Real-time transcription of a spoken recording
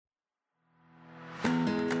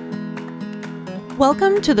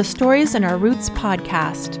Welcome to the Stories in Our Roots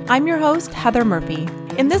podcast. I'm your host, Heather Murphy.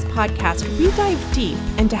 In this podcast, we dive deep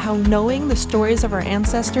into how knowing the stories of our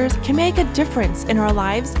ancestors can make a difference in our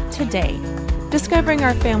lives today. Discovering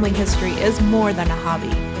our family history is more than a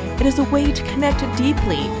hobby. It is a way to connect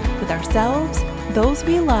deeply with ourselves, those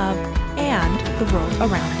we love, and the world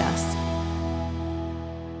around us.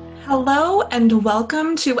 Hello and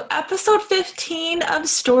welcome to episode 15 of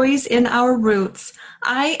Stories in Our Roots.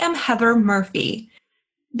 I am Heather Murphy.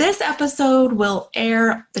 This episode will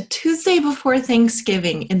air the Tuesday before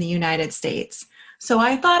Thanksgiving in the United States. So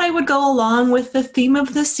I thought I would go along with the theme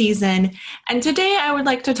of the season, and today I would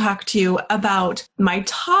like to talk to you about my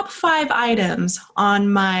top 5 items on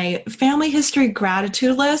my family history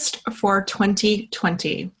gratitude list for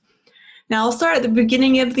 2020. Now I'll start at the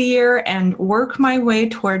beginning of the year and work my way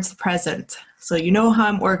towards the present, so you know how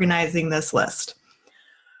I'm organizing this list.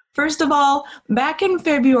 First of all, back in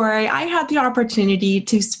February, I had the opportunity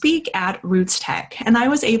to speak at Roots Tech, and I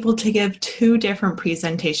was able to give 2 different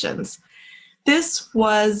presentations. This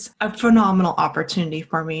was a phenomenal opportunity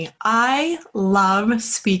for me. I love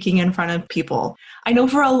speaking in front of people. I know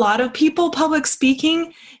for a lot of people, public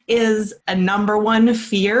speaking is a number one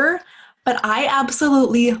fear, but I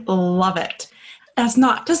absolutely love it. That's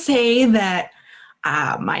not to say that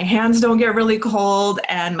my hands don't get really cold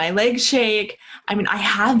and my legs shake. I mean, I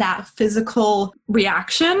have that physical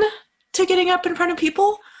reaction to getting up in front of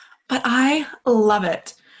people, but I love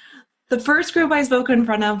it. The first group I spoke in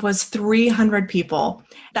front of was 300 people.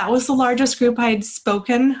 That was the largest group I'd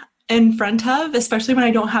spoken in front of, especially when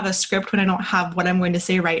I don't have a script, when I don't have what I'm going to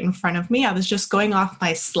say right in front of me. I was just going off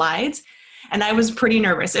my slides, and I was pretty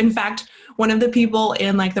nervous. In fact, one of the people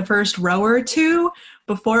in like the first row or two,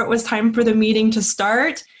 before it was time for the meeting to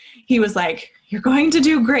start, he was like, "You're going to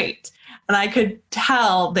do great." And I could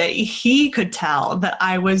tell that he could tell that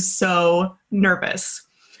I was so nervous.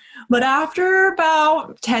 But after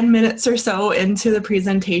about 10 minutes or so into the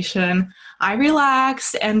presentation, I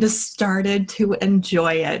relaxed and just started to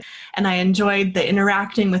enjoy it. And I enjoyed the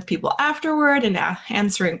interacting with people afterward and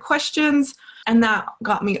answering questions. And that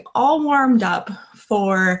got me all warmed up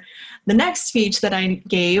for the next speech that I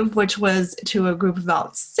gave, which was to a group of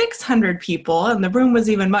about 600 people, and the room was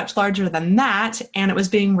even much larger than that, and it was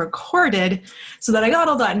being recorded so that I got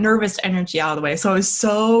all that nervous energy out of the way. So I was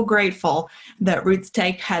so grateful that Roots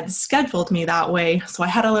Tech had scheduled me that way, so I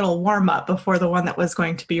had a little warm-up before the one that was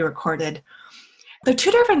going to be recorded. The 2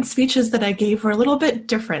 different speeches that I gave were a little bit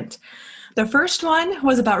different. The first one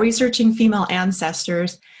was about researching female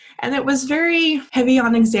ancestors, and it was very heavy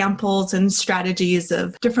on examples and strategies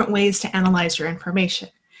of different ways to analyze your information.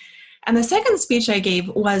 And the second speech I gave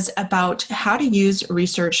was about how to use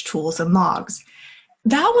research tools and logs.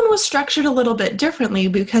 That one was structured a little bit differently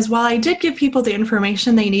because while I did give people the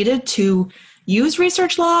information they needed to use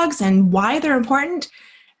research logs and why they're important,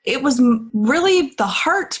 it was really the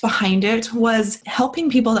heart behind it was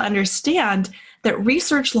helping people to understand that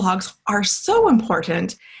research logs are so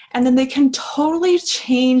important, and then they can totally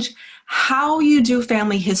change how you do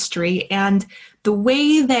family history and the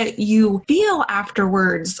way that you feel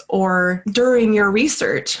afterwards or during your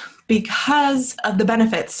research because of the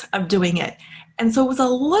benefits of doing it. And so it was a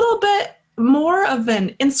little bit more of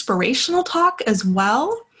an inspirational talk as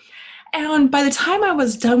well. And by the time I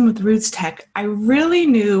was done with Roots Tech, I really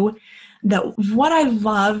knew that what I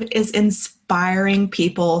love is inspiring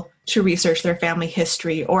people to research their family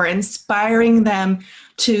history or inspiring them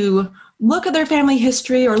to look at their family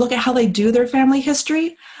history or look at how they do their family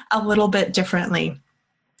history a little bit differently.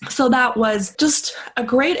 So that was just a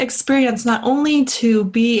great experience, not only to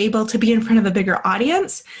be able to be in front of a bigger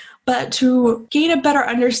audience, but to gain a better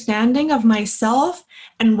understanding of myself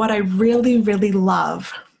and what I really, really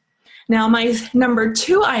love. Now, my number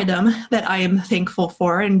 2 item that I am thankful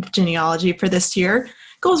for in genealogy for this year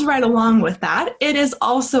goes right along with that. It is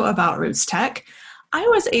also about Roots Tech. I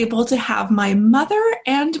was able to have my mother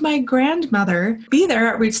and my grandmother be there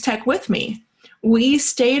at Roots Tech with me. We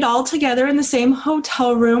stayed all together in the same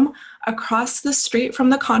hotel room across the street from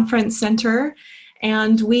the conference center,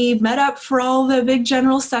 and we met up for all the big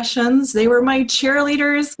general sessions. They were my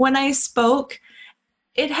cheerleaders when I spoke.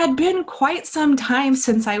 It had been quite some time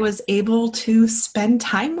since I was able to spend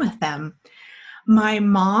time with them. My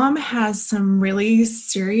mom has some really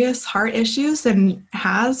serious heart issues and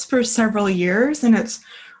has for several years, and it's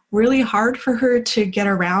really hard for her to get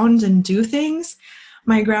around and do things.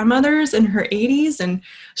 My grandmother's in her 80s, and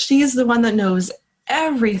she's the one that knows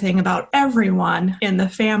everything about everyone in the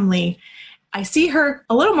family. I see her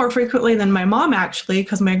a little more frequently than my mom, actually,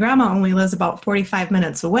 because my grandma only lives about 45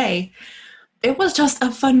 minutes away. It was just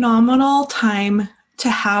a phenomenal time to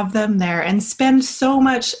have them there and spend so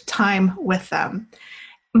much time with them.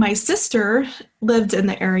 My sister lived in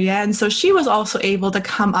the area, and so she was also able to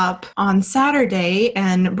come up on Saturday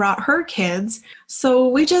and brought her kids. So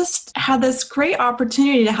we just had this great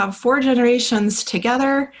opportunity to have 4 generations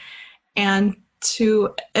together and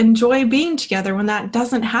to enjoy being together when that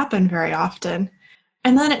doesn't happen very often.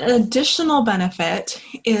 And then an additional benefit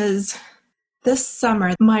is this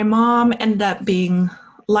summer, my mom ended up being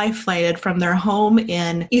life-flighted from their home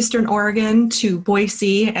in Eastern Oregon to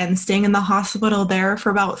Boise and staying in the hospital there for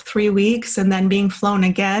about 3 weeks and then being flown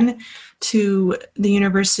again to the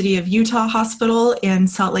University of Utah Hospital in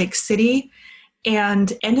Salt Lake City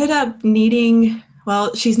and ended up needing,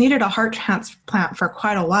 she's needed a heart transplant for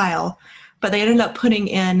quite a while, but they ended up putting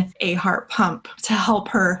in a heart pump to help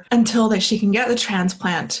her until that she can get the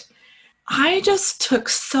transplant. I just took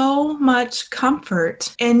so much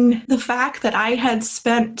comfort in the fact that I had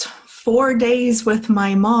spent 4 days with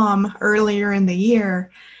my mom earlier in the year,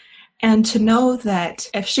 and to know that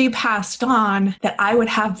if she passed on, that I would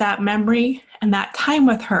have that memory and that time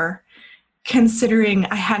with her, considering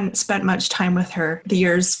I hadn't spent much time with her the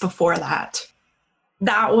years before that.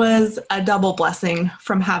 That was a double blessing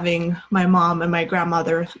from having my mom and my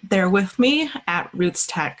grandmother there with me at Roots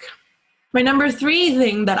Tech. My number 3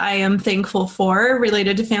 thing that I am thankful for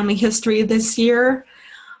related to family history this year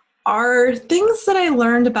are things that I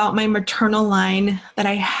learned about my maternal line that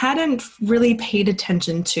I hadn't really paid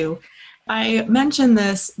attention to. I mentioned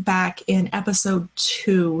this back in episode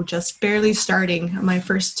 2, just barely starting my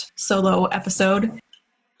first solo episode.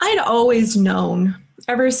 I'd always known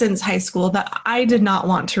ever since high school that I did not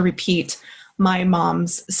want to repeat my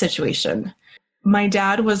mom's situation. My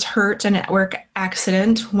dad was hurt in a work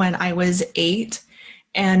accident when I was 8,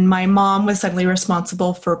 and my mom was suddenly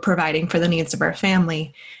responsible for providing for the needs of our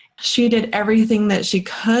family. She did everything that she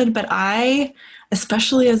could, but I,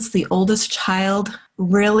 especially as the oldest child,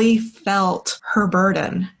 really felt her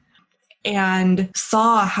burden and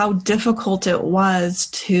saw how difficult it was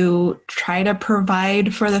to try to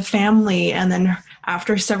provide for the family. And then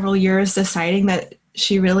after several years, deciding that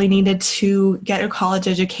she really needed to get a college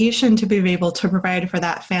education to be able to provide for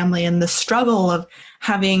that family, and the struggle of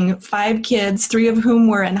having 5 kids, 3 of whom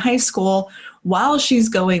were in high school while she's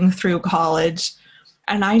going through college.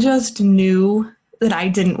 And I just knew that I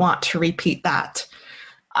didn't want to repeat that.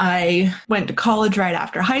 I went to college right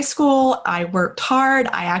after high school. I worked hard.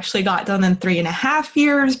 I actually got done in 3.5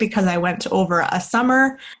 years because I went over a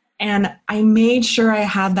summer. And I made sure I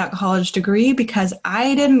had that college degree because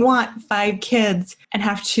I didn't want 5 kids and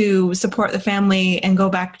have to support the family and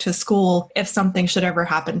go back to school if something should ever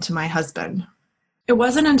happen to my husband. It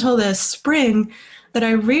wasn't until this spring that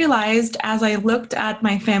I realized, as I looked at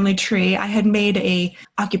my family tree, I had made a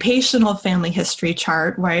occupational family history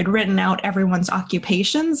chart where I had written out everyone's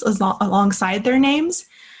occupations alongside their names,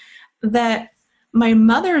 that my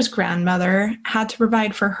mother's grandmother had to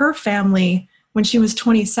provide for her family when she was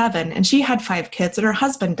 27, and she had 5 kids and her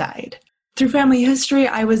husband died. Through family history,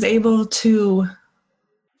 I was able to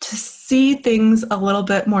see things a little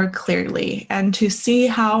bit more clearly and to see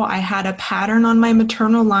how I had a pattern on my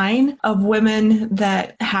maternal line of women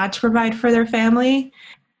that had to provide for their family.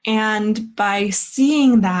 And by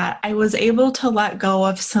seeing that, I was able to let go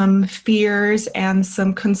of some fears and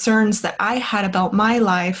some concerns that I had about my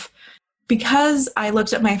life, because I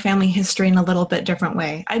looked at my family history in a little bit different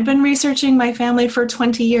way. I'd been researching my family for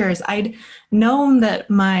 20 years. I'd known that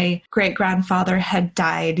my great-grandfather had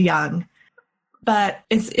died young. But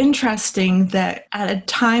it's interesting that at a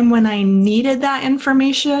time when I needed that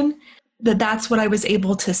information, that's what I was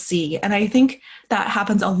able to see. And I think that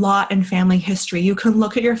happens a lot in family history. You can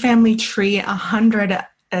look at your family tree 100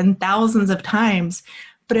 and thousands of times,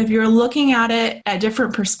 but if you're looking at it at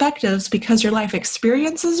different perspectives because your life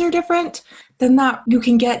experiences are different, then that you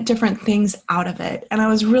can get different things out of it. And I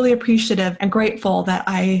was really appreciative and grateful that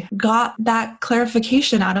I got that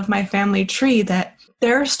clarification out of my family tree, that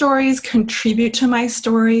their stories contribute to my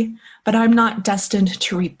story, but I'm not destined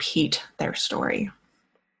to repeat their story.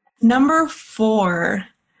 Number 4.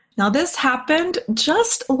 Now this happened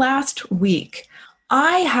just last week.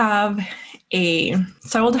 I have a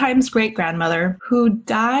several times great-grandmother who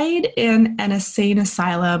died in an insane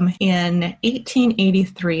asylum in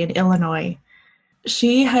 1883 in Illinois.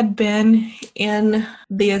 She had been in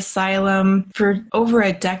the asylum for over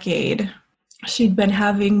a decade. She'd been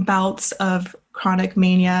having bouts of chronic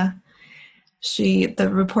mania. The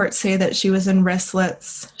reports say that she was in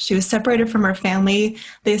wristlets. She was separated from her family.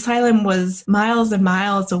 The asylum was miles and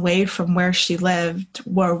miles away from where she lived,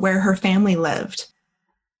 or where her family lived.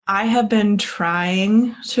 I have been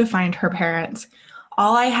trying to find her parents.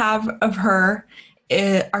 All I have of her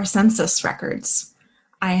are census records.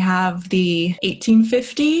 I have the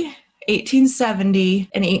 1850, 1870,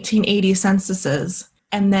 and 1880 censuses,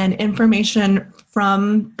 and then information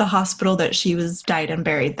from the hospital that she was died and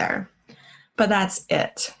buried there. But that's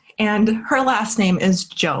it. And her last name is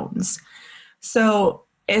Jones. So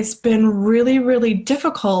it's been really, really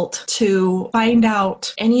difficult to find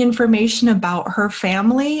out any information about her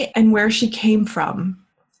family and where she came from,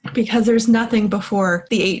 because there's nothing before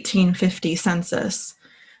the 1850 census.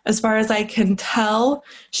 As far as I can tell,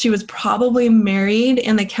 she was probably married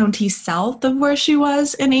in the county south of where she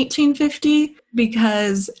was in 1850,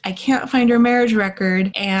 because I can't find her marriage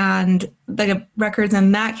record and the records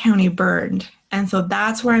in that county burned. And so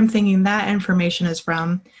that's where I'm thinking that information is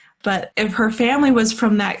from. But if her family was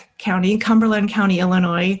from that county, Cumberland County,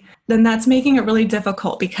 Illinois, then that's making it really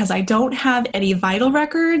difficult, because I don't have any vital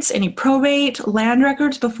records, any probate, land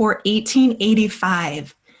records before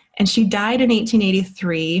 1885. And she died in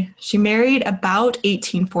 1883. She married about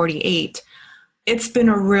 1848. It's been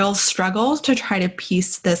a real struggle to try to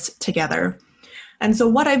piece this together. And so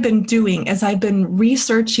what I've been doing is I've been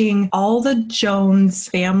researching all the Jones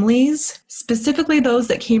families, specifically those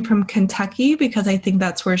that came from Kentucky, because I think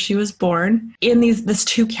that's where she was born, in this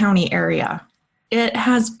 2-county area. It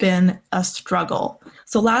has been a struggle.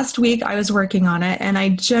 So last week I was working on it, and I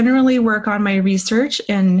generally work on my research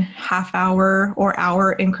in half-hour or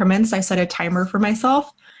hour increments. I set a timer for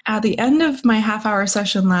myself. At the end of my half-hour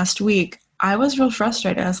session last week, I was real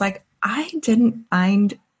frustrated. I was like, I didn't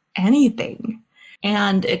find anything.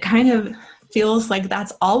 And it kind of feels like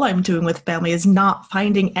that's all I'm doing with family, is not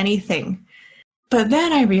finding anything. But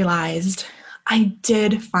then I realized I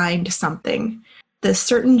did find something. This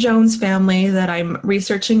certain Jones family that I'm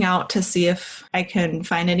researching out to see if I can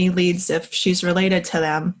find any leads if she's related to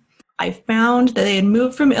them. I found that they had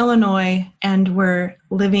moved from Illinois and were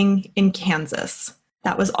living in Kansas.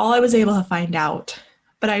 That was all I was able to find out.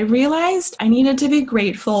 But I realized I needed to be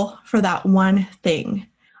grateful for that one thing.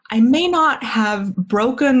 I may not have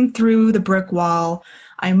broken through the brick wall.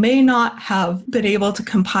 I may not have been able to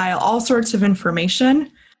compile all sorts of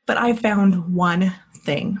information, but I found one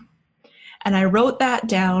thing. And I wrote that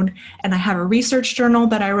down, and I have a research journal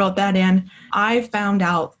that I wrote that in. I found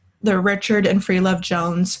out that Richard and Freelove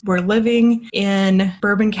Jones were living in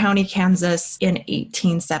Bourbon County, Kansas in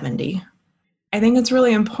 1870. I think it's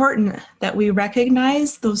really important that we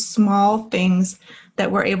recognize those small things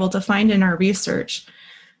that we're able to find in our research,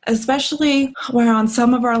 especially where on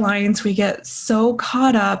some of our lines we get so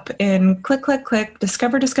caught up in click, click, click,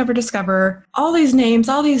 discover, discover, discover, all these names,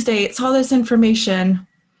 all these dates, all this information.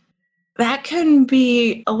 That can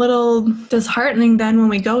be a little disheartening then when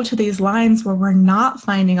we go to these lines where we're not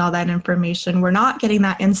finding all that information, we're not getting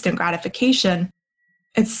that instant gratification.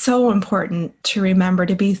 It's so important to remember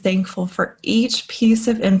to be thankful for each piece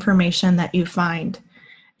of information that you find.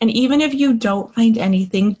 And even if you don't find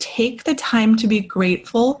anything, take the time to be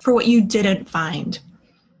grateful for what you didn't find.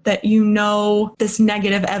 That you know this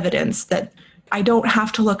negative evidence that I don't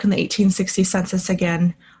have to look in the 1860 census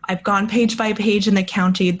again. I've gone page by page in the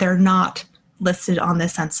county. They're not listed on the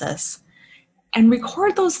census. And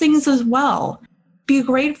record those things as well. Be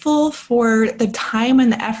grateful for the time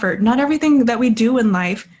and the effort. Not everything that we do in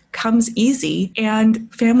life comes easy,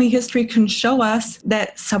 and family history can show us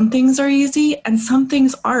that some things are easy and some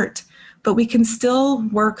things aren't, but we can still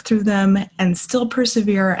work through them and still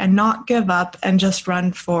persevere and not give up and just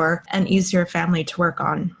run for an easier family to work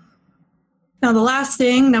on. Now, the last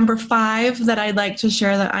thing, number 5, that I'd like to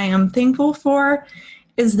share that I am thankful for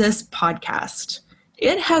is this podcast.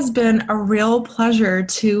 It has been a real pleasure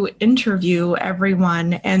to interview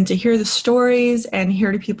everyone and to hear the stories and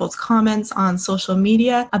hear people's comments on social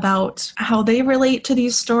media about how they relate to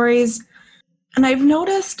these stories. And I've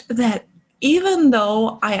noticed that even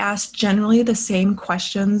though I ask generally the same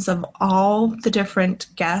questions of all the different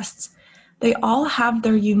guests, they all have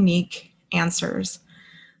their unique answers.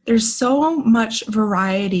 There's so much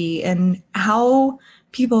variety in how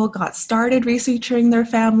people got started researching their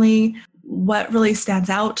family, what really stands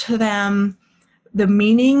out to them, the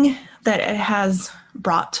meaning that it has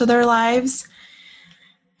brought to their lives.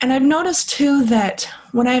 And I've noticed too that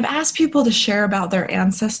when I've asked people to share about their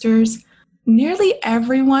ancestors, nearly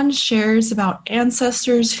everyone shares about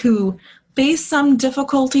ancestors who faced some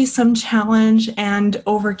difficulty, some challenge, and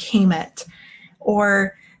overcame it,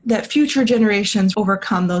 or that future generations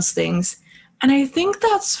overcome those things. And I think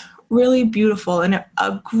that's really beautiful, and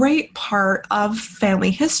a great part of family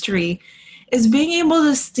history is being able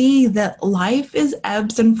to see that life is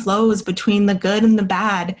ebbs and flows between the good and the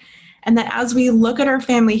bad, and that as we look at our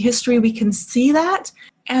family history, we can see that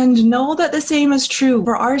And know that the same is true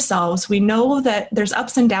for ourselves. We know that there's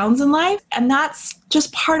ups and downs in life, and that's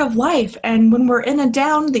just part of life. And when we're in a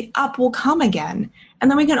down, the up will come again. And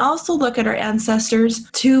then we can also look at our ancestors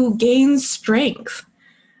to gain strength,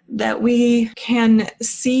 that we can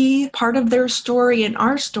see part of their story in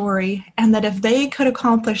our story, and that if they could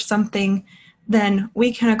accomplish something, then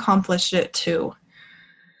we can accomplish it too.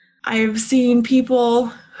 I've seen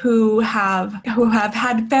people who have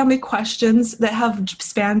had family questions that have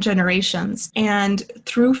spanned generations. And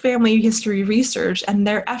through family history research and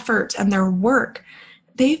their effort and their work,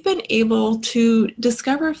 they've been able to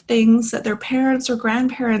discover things that their parents or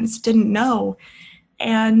grandparents didn't know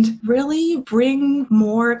and really bring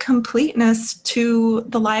more completeness to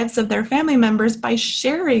the lives of their family members by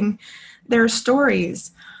sharing their stories.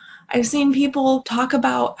 I've seen people talk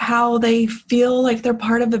about how they feel like they're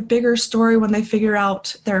part of a bigger story when they figure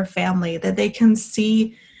out their family, that they can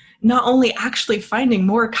see not only actually finding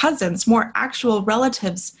more cousins, more actual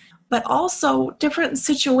relatives, but also different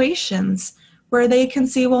situations where they can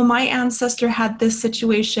see, well, my ancestor had this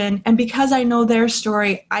situation, and because I know their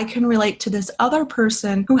story, I can relate to this other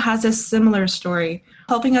person who has a similar story,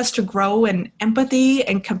 helping us to grow in empathy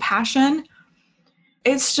and compassion.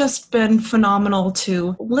 It's just been phenomenal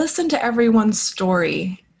to listen to everyone's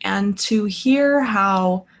story and to hear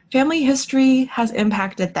how family history has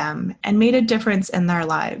impacted them and made a difference in their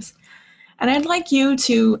lives. And I'd like you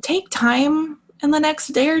to take time in the next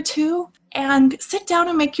day or two and sit down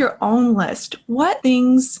and make your own list. What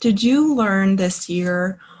things did you learn this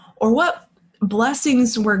year, or what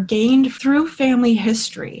blessings were gained through family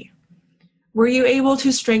history? Were you able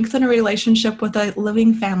to strengthen a relationship with a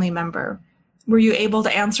living family member? Were you able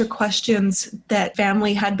to answer questions that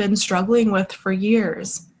family had been struggling with for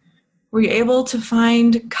years? Were you able to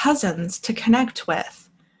find cousins to connect with?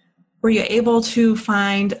 Were you able to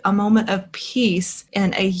find a moment of peace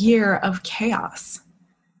in a year of chaos?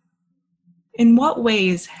 In what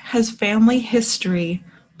ways has family history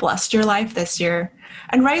blessed your life this year?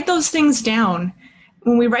 And write those things down.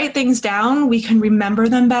 When we write things down, we can remember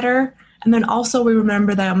them better, and then also we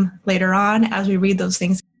remember them later on as we read those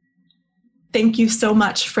things. Thank you so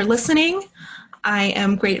much for listening. I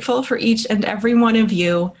am grateful for each and every one of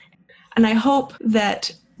you, and I hope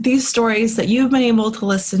that these stories that you've been able to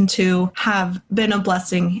listen to have been a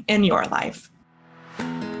blessing in your life.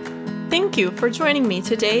 Thank you for joining me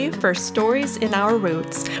today for Stories in Our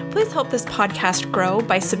Roots. Please help this podcast grow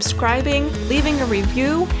by subscribing, leaving a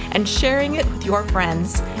review, and sharing it with your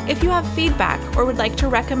friends. If you have feedback or would like to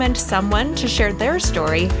recommend someone to share their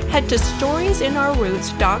story, head to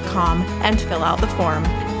storiesinourroots.com and fill out the form.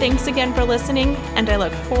 Thanks again for listening, and I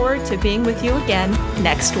look forward to being with you again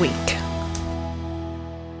next week.